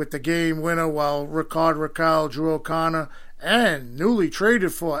with the game winner, while Rickard Rakell, Drew O'Connor, and newly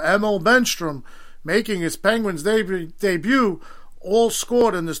traded for Emil Bemstrom, making his Penguins debut, all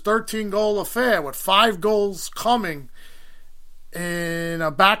scored in this 13-goal affair, with 5 goals coming in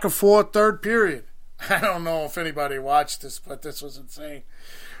a back-and-forth third period. I don't know if anybody watched this, but this was insane.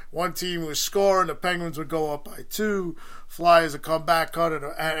 One team was scoring, the Penguins would go up by 2, Flyers would come back, cut it,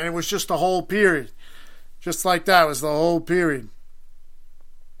 and it was just the whole period. Just like that, it was the whole period.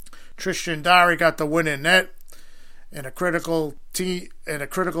 Tristan Dary got the win in net in a critical team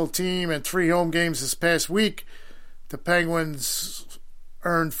and 3 home games this past week. The Penguins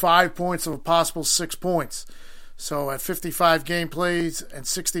earned 5 points of a possible 6 points. So at 55 game plays and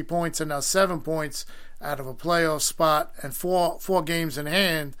 60 points and now 7 points out of a playoff spot and four games in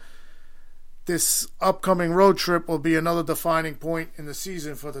hand, this upcoming road trip will be another defining point in the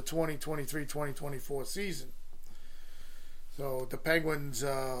season for the 2023-2024 season. So the Penguins,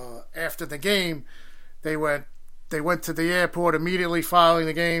 after the game, they went to the airport immediately following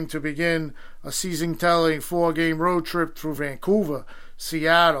the game to begin a season-telling 4-game road trip through Vancouver,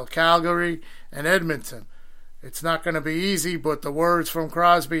 Seattle, Calgary, and Edmonton. It's not going to be easy, but the words from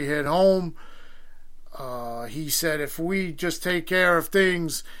Crosby hit home. He said, if we just take care of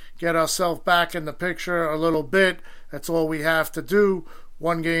things, get ourselves back in the picture a little bit, that's all we have to do,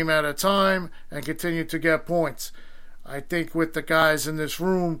 1 game at a time, and continue to get points. I think with the guys in this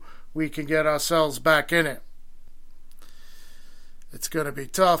room, we can get ourselves back in it. It's going to be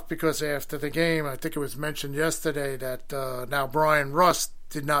tough because after the game, I think it was mentioned yesterday that now Brian Rust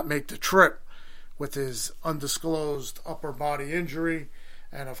did not make the trip with his undisclosed upper body injury.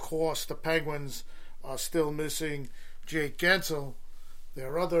 And of course, the Penguins are still missing Jake Gensel,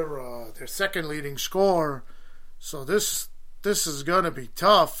 their second leading scorer, So this is going to be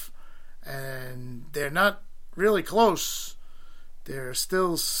tough, and they're not really close. They're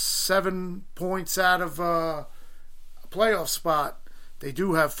still 7 points out of a playoff spot. They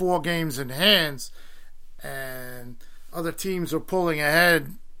do have 4 games in hands, and other teams are pulling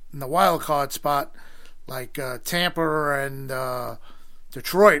ahead in the wild card spot, like Tampa and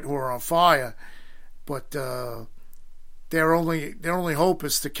Detroit, who are on fire. But their only hope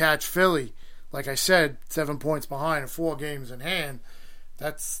is to catch Philly. Like I said, 7 points behind and 4 games in hand.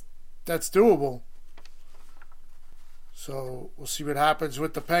 That's doable. So we'll see what happens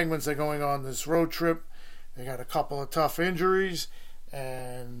with the Penguins. They're going on this road trip. They got a couple of tough injuries,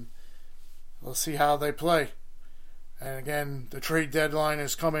 and we'll see how they play. And again, the trade deadline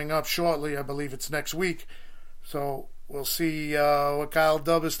is coming up shortly. I believe it's next week. So we'll see what Kyle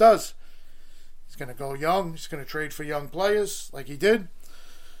Dubas does. He's going to go young. He's going to trade for young players like he did.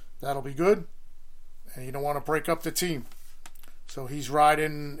 That'll be good. And you don't want to break up the team. So he's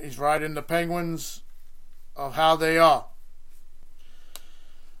riding the Penguins of how they are.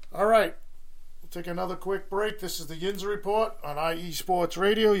 All right. We'll take another quick break. This is the Yinzer Report on IE Sports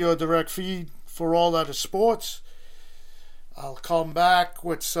Radio, your direct feed for all that is sports. I'll come back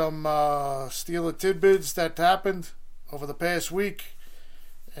with some Steeler tidbits that happened over the past week,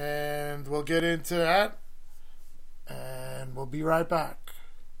 and we'll get into that, and we'll be right back.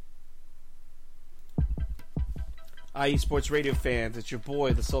 IE Sports Radio fans, it's your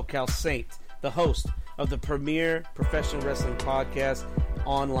boy, the SoCal Saint, the host of the premier professional wrestling podcast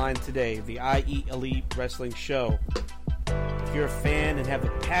online today, the IE Elite Wrestling Show. If you're a fan and have a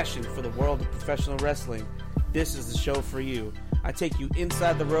passion for the world of professional wrestling, this is the show for you. I take you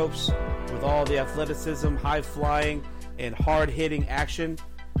inside the ropes with all the athleticism, high-flying, and hard-hitting action,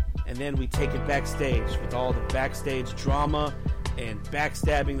 and then we take it backstage with all the backstage drama and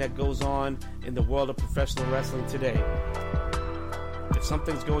backstabbing that goes on in the world of professional wrestling today. If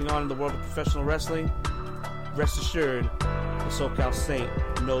something's going on in the world of professional wrestling, rest assured, the SoCal Saint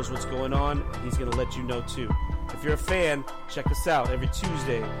knows what's going on, and he's going to let you know too. If you're a fan, check us out every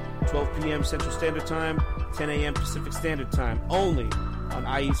Tuesday, 12 p.m. Central Standard Time, 10 a.m. Pacific Standard Time, only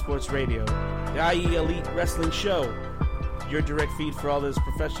on IE Sports Radio. The IE Elite Wrestling Show, your direct feed for all that is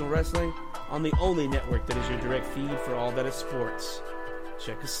professional wrestling, on the only network that is your direct feed for all that is sports.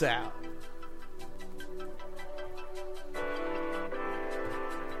 Check us out.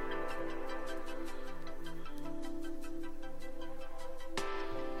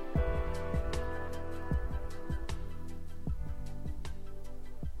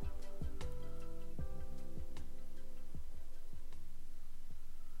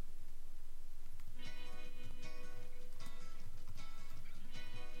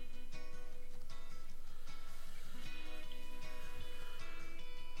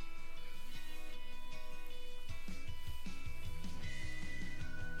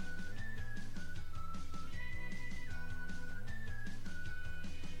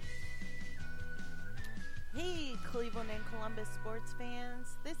 Cleveland and Columbus sports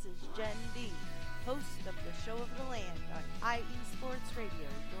fans, this is Jen D, host of the Show of the Land on IE Sports Radio,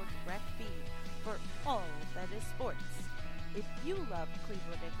 your direct feed for all that is sports. If you love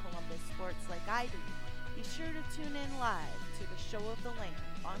Cleveland and Columbus sports like I do, be sure to tune in live to the Show of the Land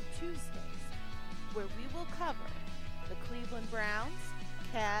on Tuesdays, where we will cover the Cleveland Browns,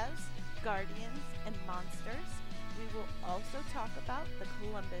 Cavs, Guardians, and Monsters. We will also talk about the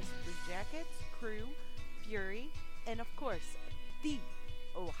Columbus Blue Jackets, Crew, Fury, and of course, the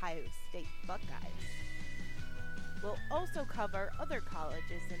Ohio State Buckeyes. We'll also cover other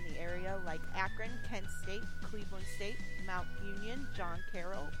colleges in the area like Akron, Kent State, Cleveland State, Mount Union, John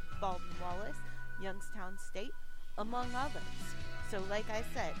Carroll, Baldwin Wallace, Youngstown State, among others. So like I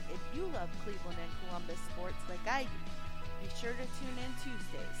said, if you love Cleveland and Columbus sports like I do, be sure to tune in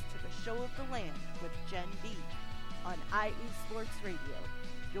Tuesdays to the Show of the Land with Jen B on IE Sports Radio,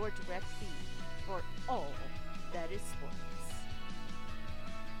 your direct feed for all that is sports.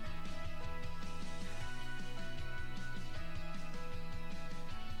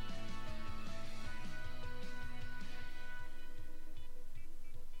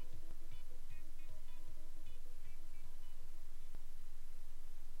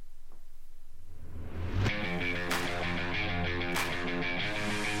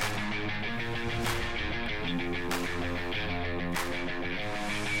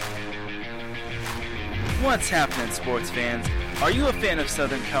 What's happening, sports fans? Are you a fan of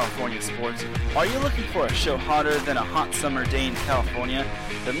Southern California sports? Are you looking for a show hotter than a hot summer day in California?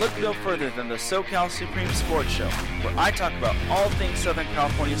 Then look no further than the SoCal Supreme Sports Show, where I talk about all things Southern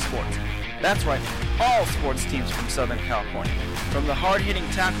California sports. That's right, all sports teams from Southern California. From the hard-hitting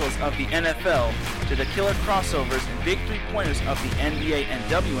tackles of the NFL to the killer crossovers and big three-pointers of the NBA and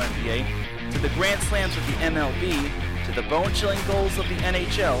WNBA to the grand slams of the MLB to the bone-chilling goals of the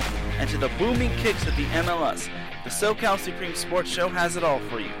NHL and to the booming kicks of the MLS. The SoCal Supreme Sports Show has it all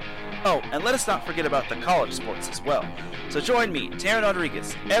for you. Oh, and let us not forget about the college sports as well. So join me, Taryn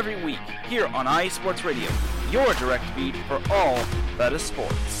Rodriguez, every week here on IE Sports Radio, your direct feed for all that is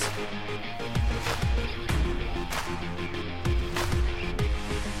sports.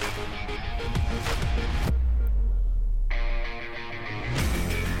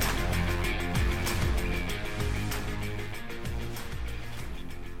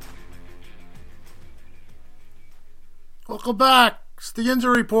 Welcome back. It's the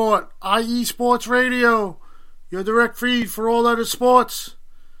Yinzer Report, IE Sports Radio, your direct feed for all that is sports.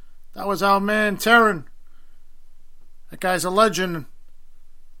 That was our man, Terran. That guy's a legend.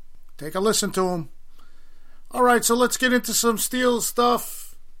 Take a listen to him. All right, so let's get into some Steelers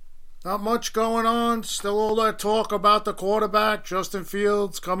stuff. Not much going on. Still all that talk about the quarterback, Justin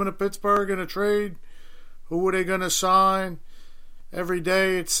Fields, coming to Pittsburgh in a trade. Who are they going to sign? Every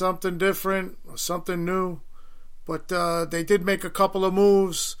day it's something different or something new. But they did make a couple of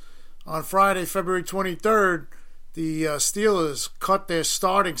moves. On Friday, February 23rd, the Steelers cut their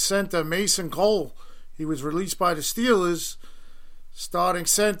starting center, Mason Cole. He was released by the Steelers. Starting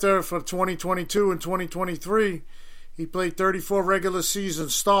center for 2022 and 2023. He played 34 regular season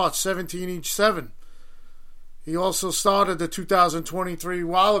starts, 17 each 7. He also started the 2023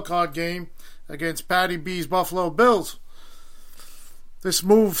 wildcard game against Patty B's Buffalo Bills. This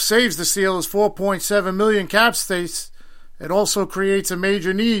move saves the Steelers $4.7 million cap space. It also creates a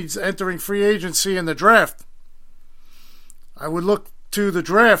major needs entering free agency and the draft. I would look to the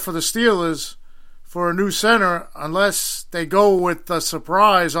draft for the Steelers for a new center unless they go with the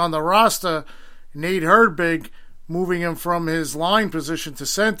surprise on the roster, Nate Herbig, moving him from his line position to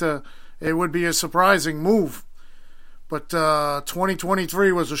center. It would be a surprising move. But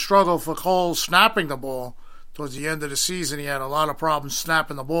 2023 was a struggle for Cole snapping the ball. Towards the end of the season, he had a lot of problems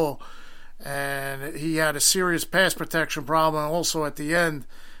snapping the ball. And he had a serious pass protection problem also at the end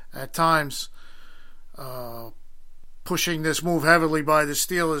at times. Pushing this move heavily by the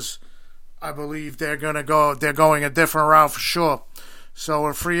Steelers, I believe they're going a different route for sure. So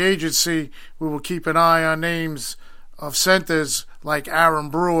in free agency, we will keep an eye on names of centers like Aaron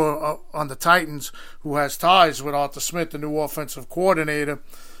Brewer on the Titans, who has ties with Arthur Smith, the new offensive coordinator.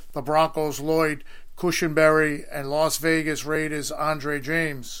 The Broncos, Lloyd Cushenberry, and Las Vegas Raiders, Andre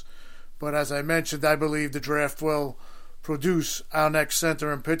James. But as I mentioned, I believe the draft will produce our next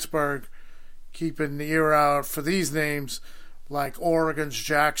center in Pittsburgh, keeping the ear out for these names like Oregon's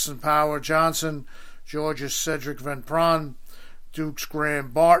Jackson Power Johnson, Georgia's Cedric Van Pran, Duke's Graham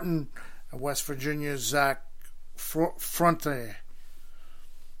Barton, and West Virginia's Zach Fronte.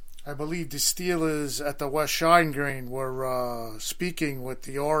 I believe the Steelers at the West Shine Green were speaking with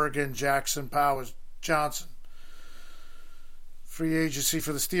the Oregon Jackson Powers Johnson. Free agency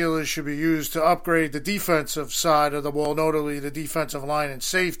for the Steelers should be used to upgrade the defensive side of the ball, notably the defensive line and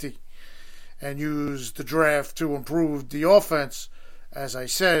safety, and use the draft to improve the offense. As I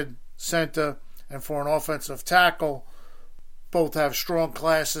said, center and for an offensive tackle, both have strong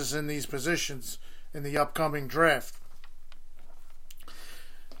classes in these positions in the upcoming draft.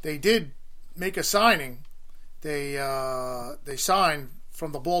 They did make a signing. They signed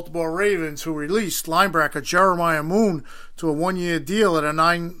from the Baltimore Ravens, who released linebacker Jeremiah Moon to a one-year deal at a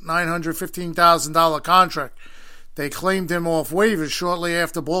 $915,000 contract. They claimed him off waivers shortly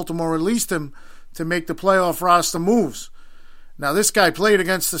after Baltimore released him to make the playoff roster moves. Now, this guy played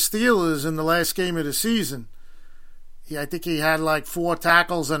against the Steelers in the last game of the season. I think he had like 4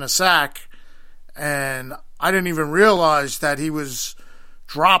 tackles and a sack, and I didn't even realize that he was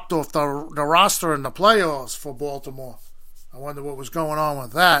dropped off the roster in the playoffs for Baltimore. I wonder what was going on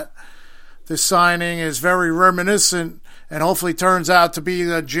with that. This signing is very reminiscent and hopefully turns out to be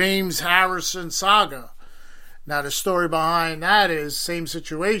the James Harrison saga. Now, the story behind that is same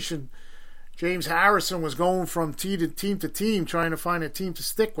situation. James Harrison was going from team to team, trying to find a team to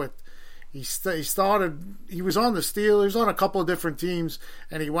stick with. He was on the Steelers, on a couple of different teams,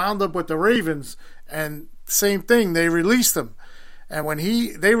 and he wound up with the Ravens. And same thing, they released him. And when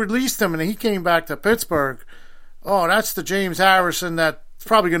they released him and he came back to Pittsburgh, that's the James Harrison that's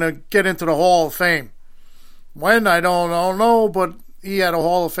probably going to get into the Hall of Fame. When, I don't know, but he had a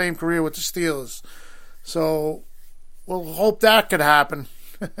Hall of Fame career with the Steelers. So we'll hope that could happen.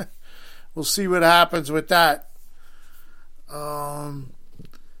 We'll see what happens with that.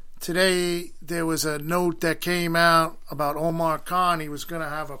 today there was a note that came out about Omar Khan. He was going to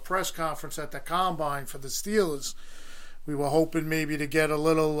have a press conference at the Combine for the Steelers. We were hoping maybe to get a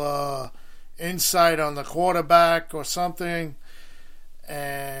little insight on the quarterback or something.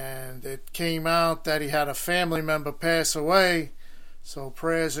 And it came out that he had a family member pass away. So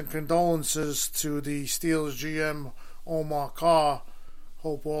prayers and condolences to the Steelers GM, Omar Khan.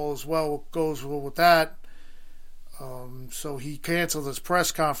 Hope all is well, goes well with that. So he canceled his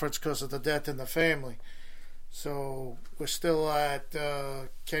press conference because of the death in the family. So we're still at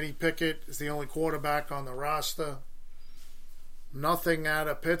Kenny Pickett is the only quarterback on the roster. Nothing out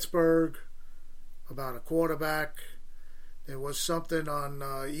of Pittsburgh about a quarterback. There was something on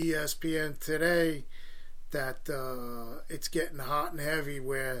ESPN today that it's getting hot and heavy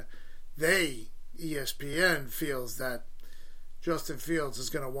where ESPN, feels that Justin Fields is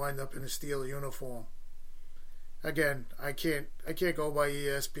going to wind up in a Steeler uniform. Again, I can't go by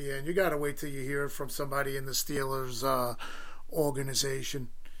ESPN. You got to wait till you hear it from somebody in the Steelers organization.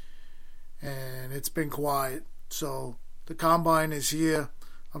 And it's been quiet. So the Combine is here.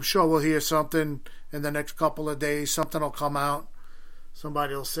 I'm sure we'll hear something in the next couple of days. Something will come out.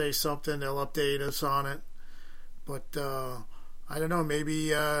 Somebody will say something. They'll update us on it. But I don't know.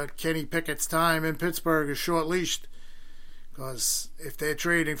 Maybe Kenny Pickett's time in Pittsburgh is short-leashed. Because if they're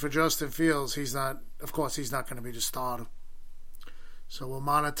trading for Justin Fields, he's not going to be the starter. So we'll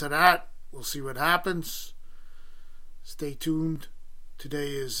monitor that. We'll see what happens. Stay tuned. Today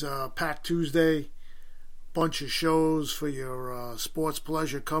is Pack Tuesday. Bunch of shows for your sports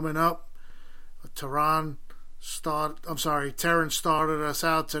pleasure coming up. Terrence started us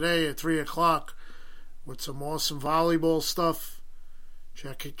out today at 3 o'clock with some awesome volleyball stuff.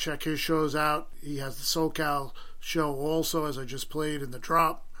 Check his shows out. He has the SoCal show also, as I just played in the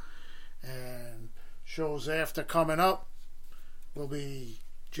drop. And shows after coming up will be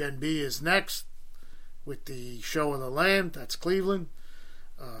Gen B is next with the Show of the Land. That's Cleveland.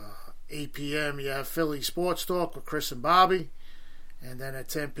 8 p.m. you have Philly Sports Talk with Chris and Bobby. And then at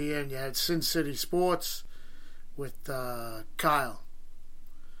 10 p.m. you had Sin City Sports with Kyle.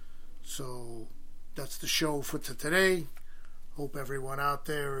 So that's the show for today. Hope everyone out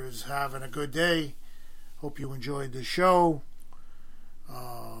there is having a good day. Hope you enjoyed the show.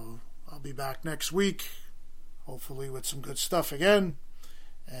 I'll be back next week, hopefully with some good stuff again.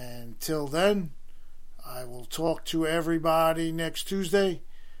 And till then, I will talk to everybody next Tuesday.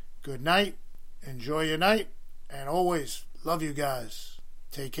 Good night. Enjoy your night. And always, love you guys.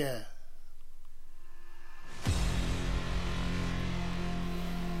 Take care.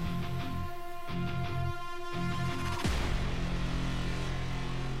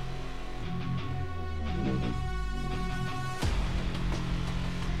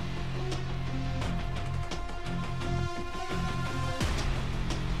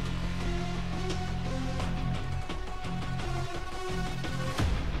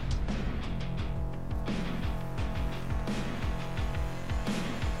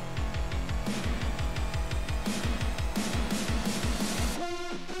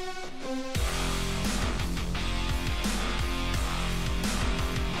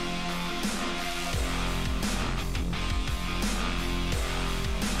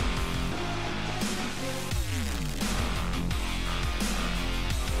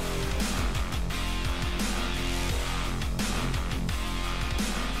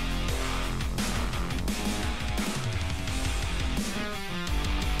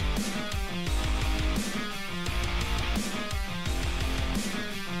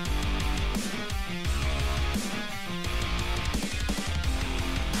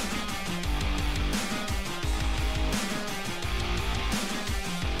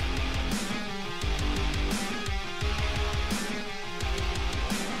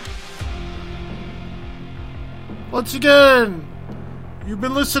 Once again, you've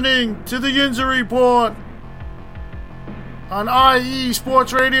been listening to the Yinzer Report on IE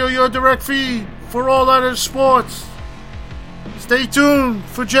Sports Radio, your direct feed for all that is sports. Stay tuned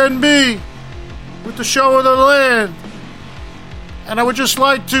for Gen B with the Show of the Land. And I would just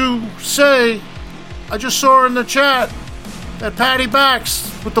like to say, I just saw in the chat that Patty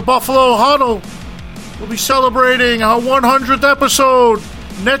Bax with the Buffalo Huddle will be celebrating her 100th episode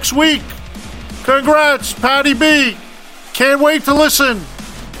next week. Congrats, Patty B. Can't wait to listen.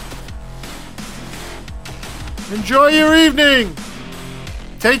 Enjoy your evening.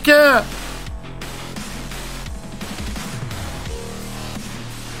 Take care.